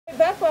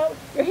Beth, well,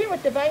 you're here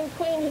with Divine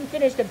Queen, who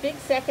finished a big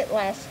second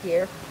last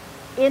year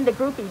in the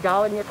Groupie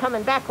Doll, and you're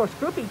coming back. Of course,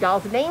 Groupie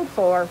Doll's named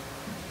for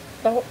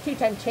the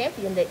two-time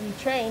champion that you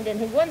trained, and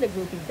he won the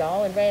Groupie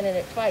Doll and ran in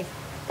it twice.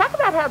 Talk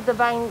about how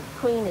Divine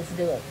Queen is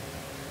doing.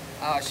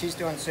 Oh, she's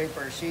doing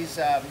super. She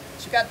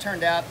got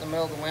turned out in the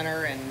middle of the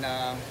winter, and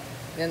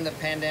then the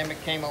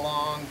pandemic came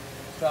along.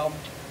 So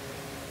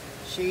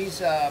she's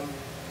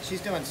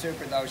doing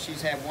super though.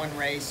 She's had one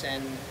race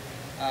and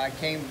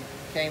came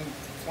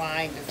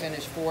flying to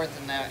finish fourth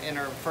in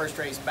her first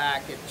race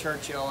back at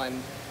Churchill,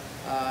 and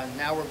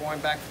now we're going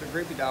back for the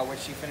Groupie Doll, which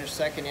she finished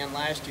second in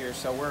last year.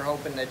 So we're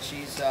hoping that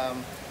she's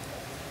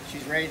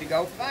ready to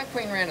go. Divine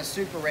Queen ran a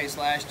super race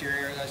last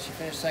year. She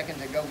finished second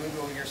to Go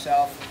Google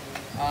Yourself.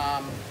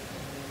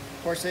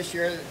 Of course, this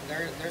year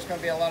there's going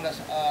to be a lot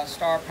of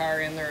star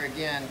power in there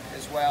again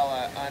as well.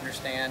 I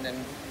understand, and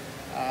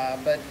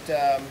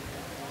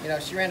you know,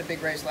 she ran a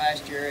big race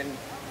last year,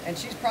 and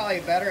she's probably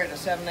better at a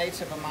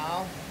 7/8 of a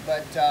mile,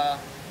 but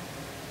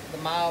the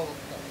mile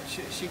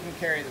she can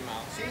carry the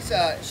mile.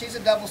 She's a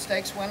double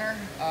stakes winner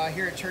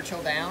here at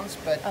Churchill Downs,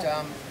 but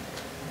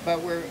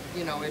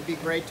it'd be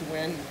great to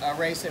win a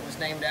race that was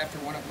named after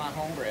one of my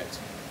homebreds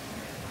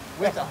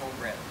with a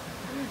homebred.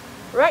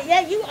 Right, yeah,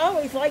 you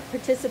always like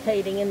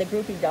participating in the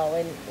Groupie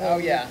Doll. Oh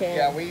yeah,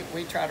 yeah,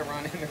 we try to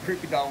run in the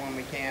Groupie Doll when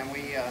we can.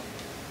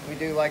 We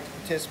do like to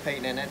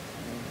participate in it.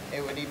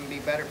 It would even be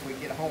better if we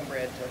get a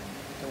homebred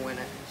to win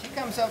it. She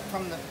comes up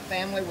from the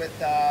family with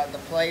the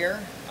player.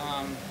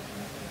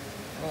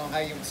 I don't know how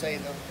you would say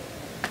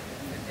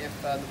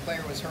if the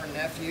player was her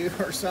nephew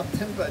or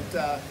something, but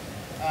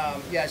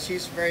yeah,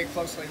 she's very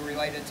closely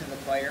related to the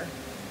player.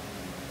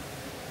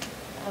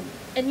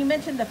 And you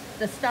mentioned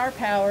the star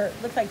power.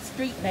 Looks like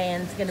Street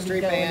Band's going to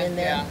be going in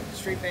there. Yeah,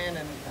 Street Band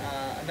and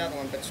another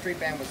one, but Street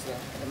Band was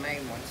the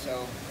main one.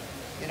 So,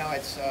 you know,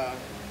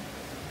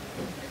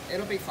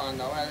 it'll be fun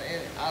though.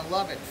 I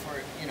love it for,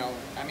 you know,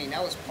 I mean,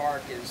 Ellis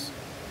Park is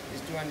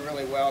doing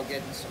really well,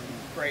 getting some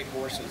great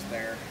horses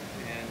there,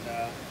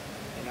 and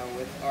you know,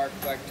 with Art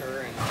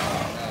Collector and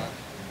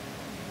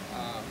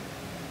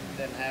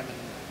then having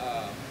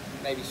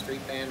maybe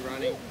Street Band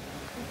running.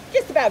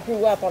 Just about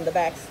grew up on the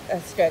back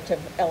stretch of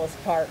Ellis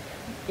Park,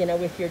 you know,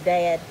 with your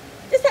dad.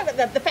 Just having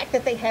the fact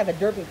that they have a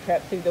Derby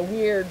prep through the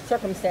weird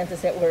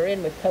circumstances that we're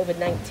in with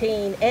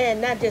COVID-19,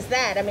 and not just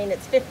that, I mean,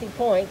 it's 50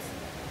 points,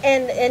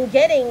 and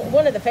getting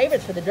one of the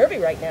favorites for the Derby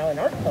right now in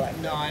Art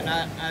Collector. No, and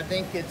I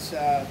think it's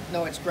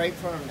great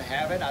for them to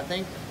have it. I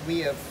think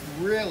we have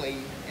really,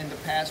 in the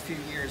past few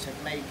years,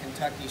 have made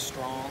Kentucky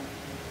strong,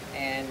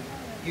 and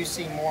you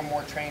see more and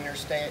more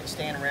trainers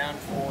staying around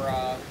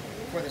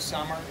for the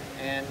summer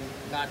and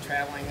not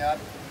traveling up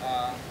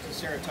to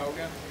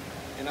Saratoga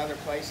and other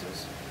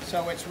places.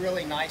 So it's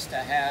really nice to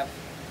have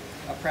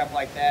a prep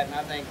like that, and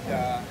I think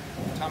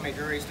Tommy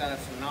Drury's done a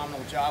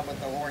phenomenal job with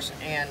the horse.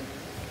 And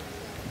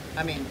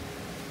I mean,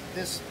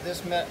 this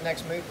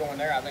next move going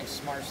there, I think is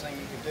the smartest thing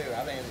you could do.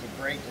 I think it's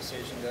a great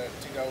decision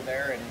to go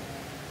there and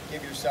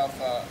give yourself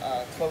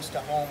a close to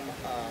home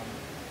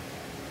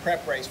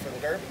prep race for the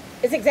Derby.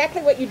 It's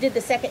exactly what you did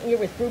the second year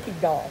with Groupie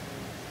Doll,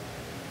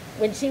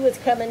 when she was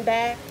coming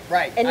back.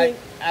 Right. And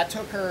I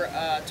took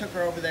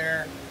her over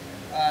there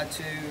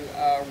to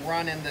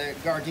run in the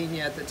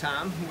Gardenia at the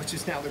time, which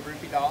is now the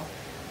Groupie Doll.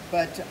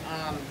 But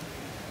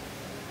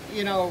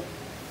you know,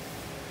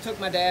 took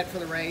my dad for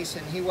the race,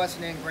 and he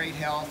wasn't in great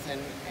health,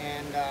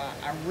 and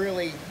I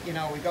really, you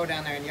know, we go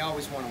down there and you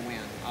always want to win,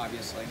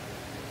 obviously.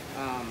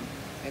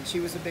 And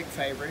she was a big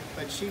favorite,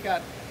 but she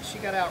got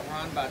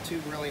outrun by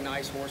two really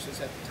nice horses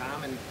at the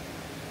time, and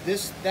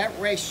that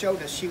race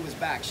showed us she was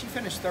back. She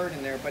finished third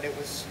in there, but it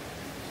was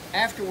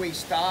after we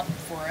stopped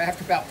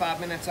after about 5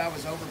 minutes, I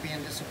was over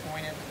being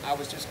disappointed. I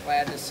was just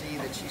glad to see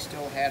that she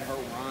still had her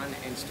run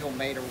and still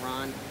made a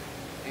run,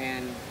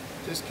 and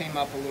just came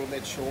up a little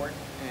bit short.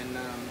 And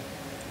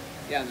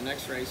yeah, the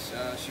next race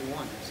she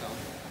won. So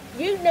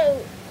you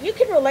know, you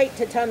can relate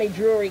to Tommy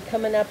Drury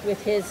coming up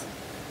with his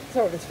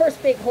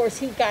first big horse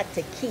he got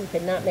to keep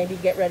and not maybe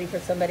get ready for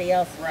somebody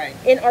else. Right.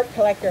 In Art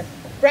Collector,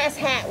 Brass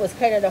Hat was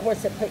kind of the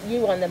horse that put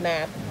you on the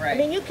map. Right. I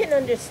mean, you can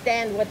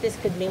understand what this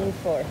could mean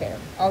for him.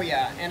 Oh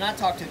yeah, and I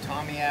talked to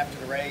Tommy after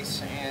the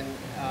race, and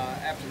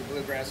after the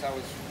Bluegrass,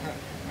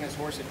 when his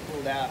horse had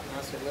pulled out, and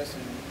I said,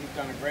 listen, you've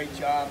done a great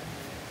job.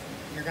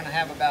 You're going to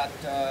have about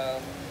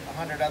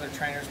 100 other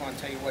trainers want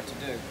to tell you what to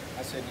do.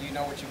 I said, you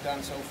know what you've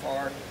done so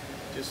far.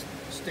 Just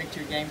stick to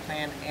your game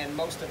plan, and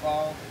most of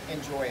all,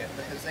 enjoy it,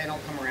 because they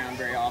don't come around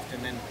very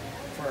often. And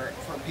for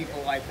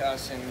people like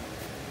us, and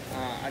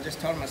I just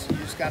told him, I said,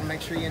 you just got to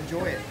make sure you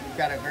enjoy it. You've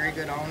got a very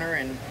good owner,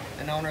 and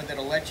an owner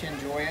that'll let you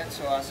enjoy it.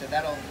 So I said,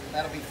 that'll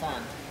be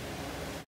fun.